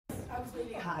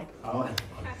Hi.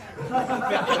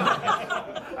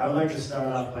 I would like to start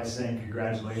off by saying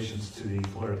congratulations to the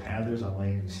Florida Panthers on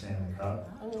winning the Stanley Cup.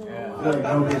 I feel like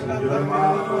nobody's been doing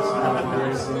that. It's not the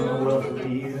greatest thing in the world for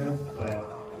me either. But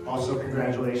also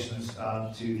congratulations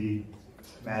to the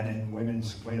men and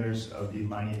women's winners of the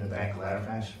Money in the Bank ladder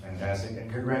match. Fantastic.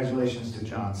 And congratulations to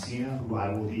John Cena, who I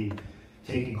will be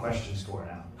taking questions for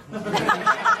now.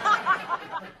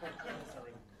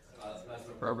 That's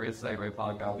an appropriate segue,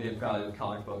 Pog. I'll be a proud of the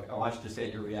comic book. I want you to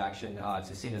state your reaction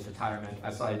to Cena's retirement.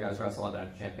 I saw you guys wrestle at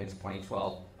that Champions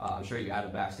 2012. I'm sure you had a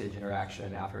backstage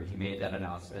interaction after he made that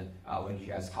announcement. When you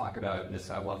guys talk about this,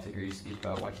 I'd love to hear you speak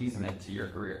about what he's meant to your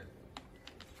career.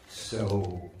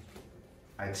 So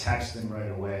I texted him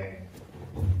right away,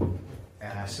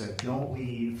 and I said, don't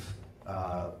leave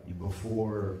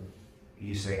before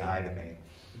you say hi to me.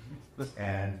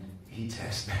 And he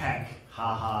texted back,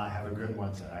 haha, have a good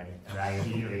one tonight. And I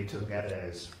immediately took that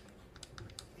as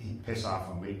he pissed off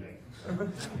I'm leaving. So,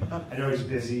 I know he's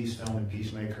busy, he's filming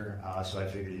Peacemaker, so I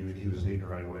figured he was leaving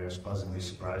right away. I was pleasantly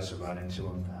surprised to run into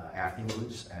him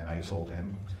afterwards, and I told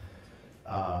him,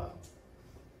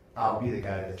 I'll be the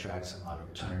guy that tracks him out of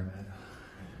retirement.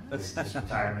 This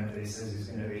retirement that he says he's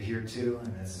going to adhere to,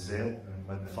 and this is it. And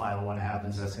when the final one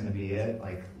happens, that's going to be it.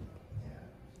 Like,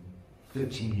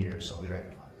 15 years, I'll be right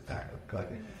back.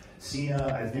 But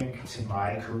Cena, I think, to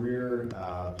my career,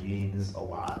 means a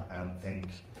lot. I don't think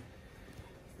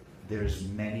there's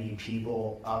many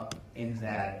people up in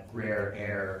that rare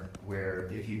air where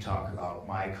if you talk about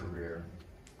my career,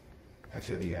 I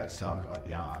feel you have to talk about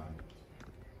John.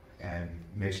 And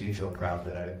it makes me feel proud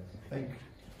that I think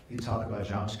you talk about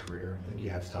John's career, I think you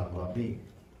have to talk about me.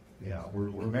 You know,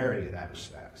 we're married in that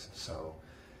respect. So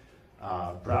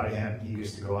proud of him. He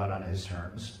gets to go out on his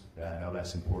terms. I know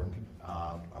that's important.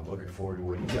 I'm looking forward to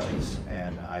what he does.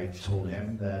 And I told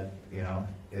him that, you know,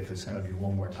 if it's going to be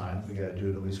one more time, we got to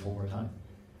do it at least one more time.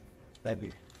 That'd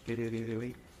be good.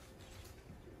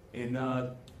 In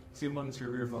Simon's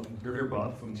career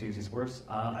path from TNT Sports,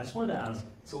 I just wanted to ask,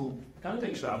 so kind of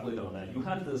to extrapolate on that, you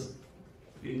had this,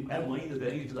 at Money in the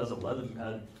Bank in 2011, you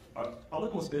had probably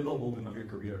the most pivotal moment of your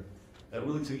career that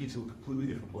really took you to a completely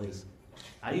different place.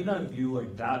 I did not view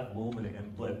like that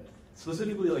moment, but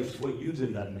specifically like what you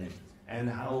did that night and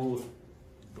how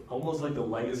almost like the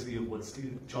legacy of what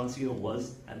John Cena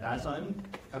was at that time,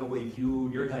 kind of like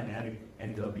your dynamic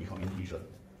ended up becoming each other.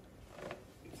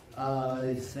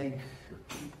 I think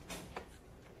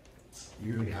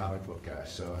you're the comic book guy,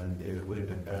 so it would have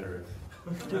been better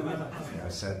if I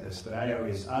said this, but I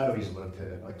always looked at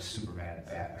it like Superman and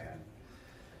Batman.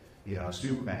 You know,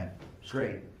 Superman, it's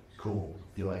great, cool,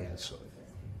 you like that sort of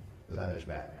thing. But then there's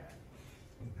Batman.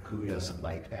 Who doesn't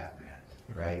like Batman,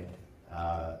 right?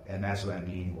 And that's what I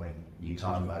mean when you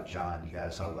talk about John, you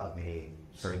gotta talk about me.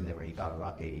 Certainly when you talk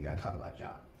about me, you gotta talk about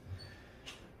John.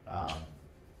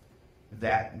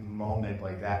 That moment,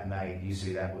 like that night, you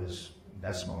see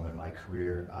that's the moment in my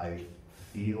career. I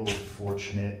feel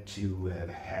fortunate to have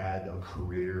had a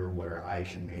career where I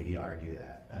can maybe argue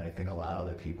that. And I think a lot of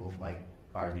other people might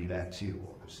argue that too.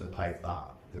 There's the pipe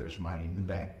bomb, there's Money in the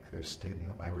Bank, there's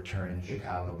my return in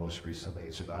Chicago, most recently,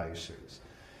 it's Survivor Series.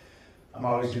 I'm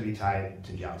always going to be tied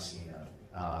to John Cena.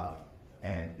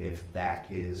 And if that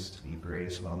is the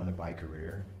greatest moment of my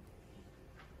career,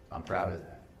 I'm proud of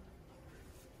that.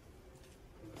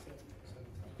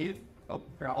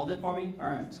 Hold it for me? All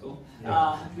right, it's cool.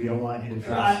 Yeah, we don't want you to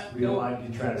try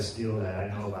to steal that. I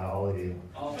know about all of you.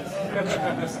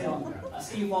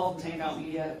 Steve Wall from Tank Out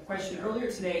Media. Question: earlier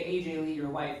today, AJ Lee, your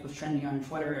wife, was trending on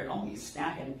Twitter and always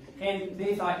snacking, and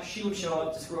they thought she would show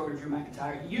up to screw over Drew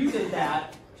McIntyre. You did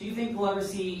that. Do you think we'll ever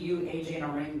see you and AJ in a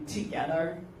ring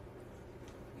together?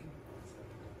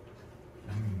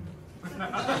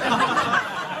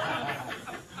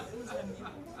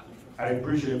 I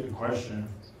appreciate the question.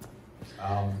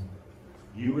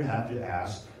 You would have to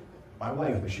ask my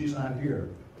wife, but she's not here.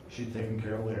 She's taking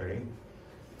care of Larry.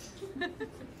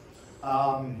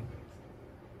 I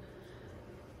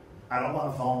don't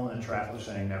want to fall in the trap of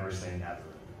saying never say never.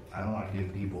 I don't want to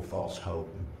give people false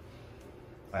hope.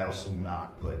 I also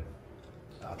not put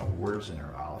words in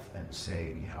her mouth and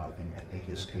say, you know, I think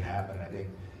this could happen.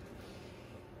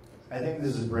 I think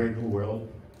this is a brave new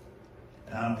world.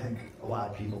 And I don't think a lot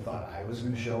of people thought I was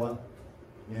going to show up,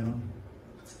 you know.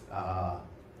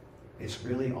 It's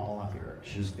really all on her.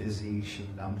 She's busy.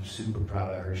 I'm super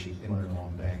proud of her. She's doing her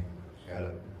own thing.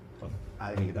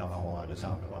 I think you don't know a lot to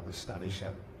talk about this stuff. She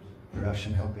had a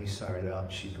production company started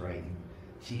up. She's writing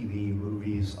TV,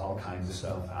 movies, all kinds of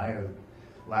stuff. I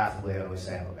laughably always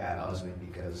say I'm a bad husband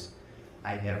because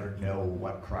I never know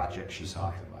what project she's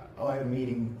talking about. oh, I have a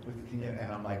meeting with the community,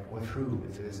 and I'm like, with who?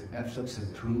 Is it Netflix? Is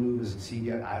it Hulu? Is it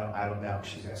CBS? I don't know.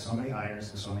 She's got so many irons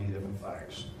and so many different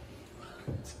fires.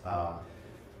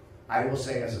 I will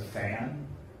say, as a fan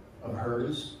of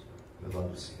hers, would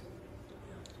love to see it.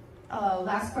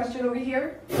 Last question over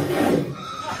here.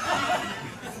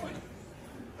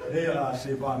 Hey,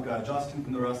 Shaybank, Justin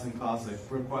from the Wrestling Classic.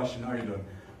 Quick question, how are you doing?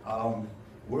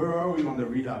 Where are we on the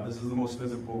rehab? This is the most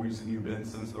physical we've seen you been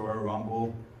since the Royal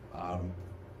Rumble.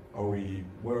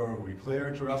 Where are we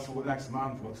clear to wrestle next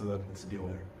month? What's the deal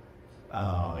there?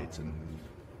 I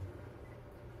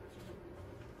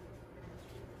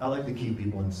like to keep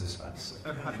people in suspense.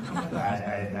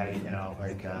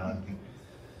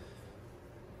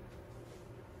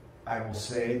 I will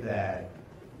say that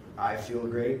I feel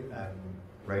great. I'm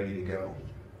ready to go,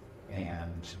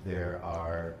 and there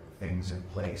are things in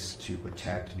place to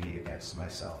protect me against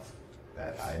myself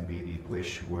that I maybe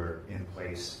wish were in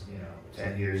place,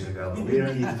 10 years ago. But we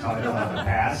don't need to talk about the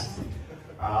past.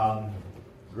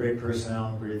 Great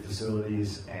personnel, great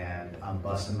facilities, and I'm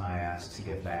busting my ass to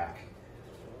get back.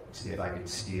 See if I could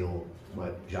steal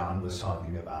what John was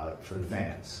talking about for the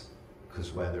fans.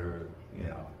 Because whether,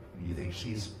 you think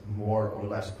she's more or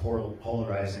less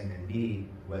polarizing than me,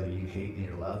 whether you hate me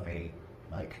or love me,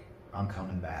 I'm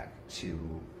coming back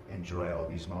to enjoy all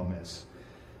these moments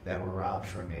that were robbed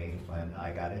from me when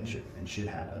I got injured. And shit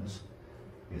happens.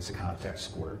 It's a contact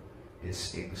sport. It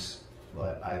stinks.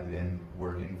 But I've been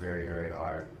working very, very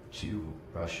hard to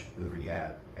rush the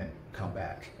rehab and come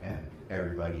back. And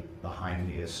everybody behind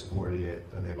me has supported it.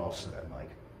 And they've also been like,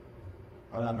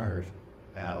 oh, I'm hurt.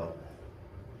 And I love that.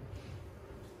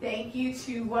 Thank you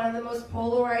to one of the most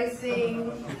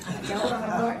polarizing.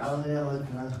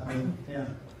 Yeah.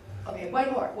 Okay,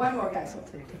 one more, guys.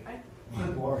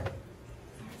 One more.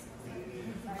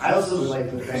 I also would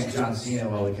like to thank John Cena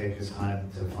while we take this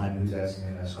time to find who's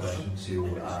asking me this question to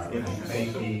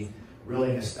make me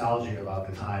really nostalgic about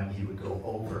the time he would go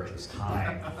over his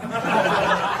time.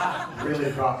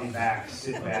 Really brought me back,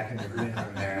 sit back in the green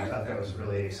room there. I thought that was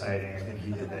really exciting. I think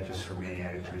he did that just for me.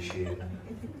 I appreciate it.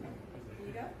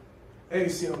 Hey,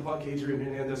 CM Punk, Adrian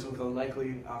Hernandez with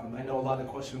Unlikely. I know a lot of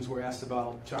questions were asked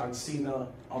about John Cena.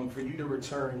 For you to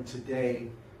return today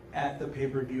at the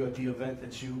pay-per-view at the event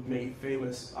that you made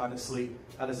famous, honestly,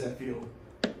 how does that feel?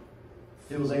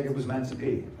 Feels like it was meant to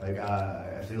be.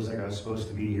 It feels like I was supposed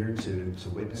to be here to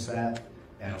witness that,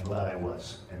 and I'm glad I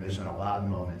was. And there's been a lot of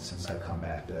moments since I've come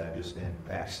back that I've just been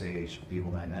backstage.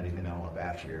 People might not even know I'm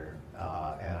back here.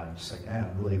 And I'm just like, man,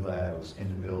 I'm really glad I was in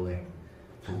the building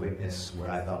to witness what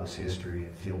I thought was history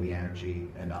and feel the energy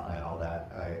and all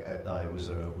that. I thought it was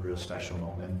a real special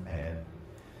moment, and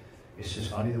it's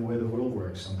just funny the way the world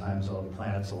works. Sometimes all the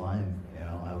planets align.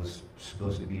 I was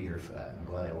supposed to be here for that. I'm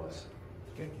glad I was.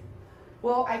 Thank you.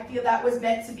 Well, I feel that was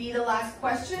meant to be the last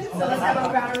question, so let's have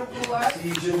a round of applause. See,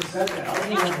 you should have said that. I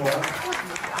need one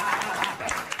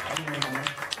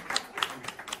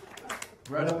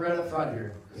more. Right up front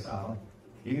here, Colin.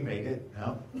 You can make it.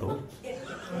 No? Cool.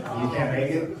 You can't make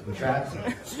it? We tried.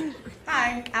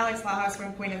 Hi, Alex Lajas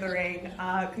from Queen of the Ring.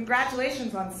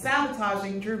 Congratulations on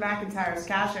sabotaging Drew McIntyre's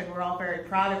cash-in. We're all very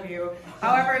proud of you.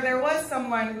 However, there was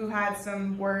someone who had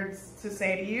some words to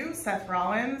say to you, Seth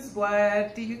Rollins.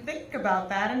 What do you think about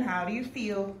that, and how do you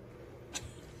feel?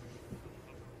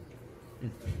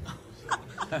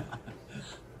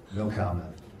 No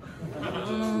comment.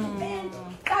 And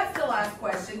that's the last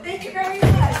question. Thank you very much.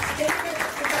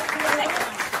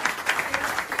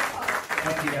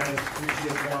 Thank you guys.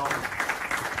 Appreciate it all.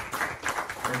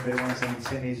 Everybody wants some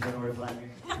Timmy's, don't reflect me.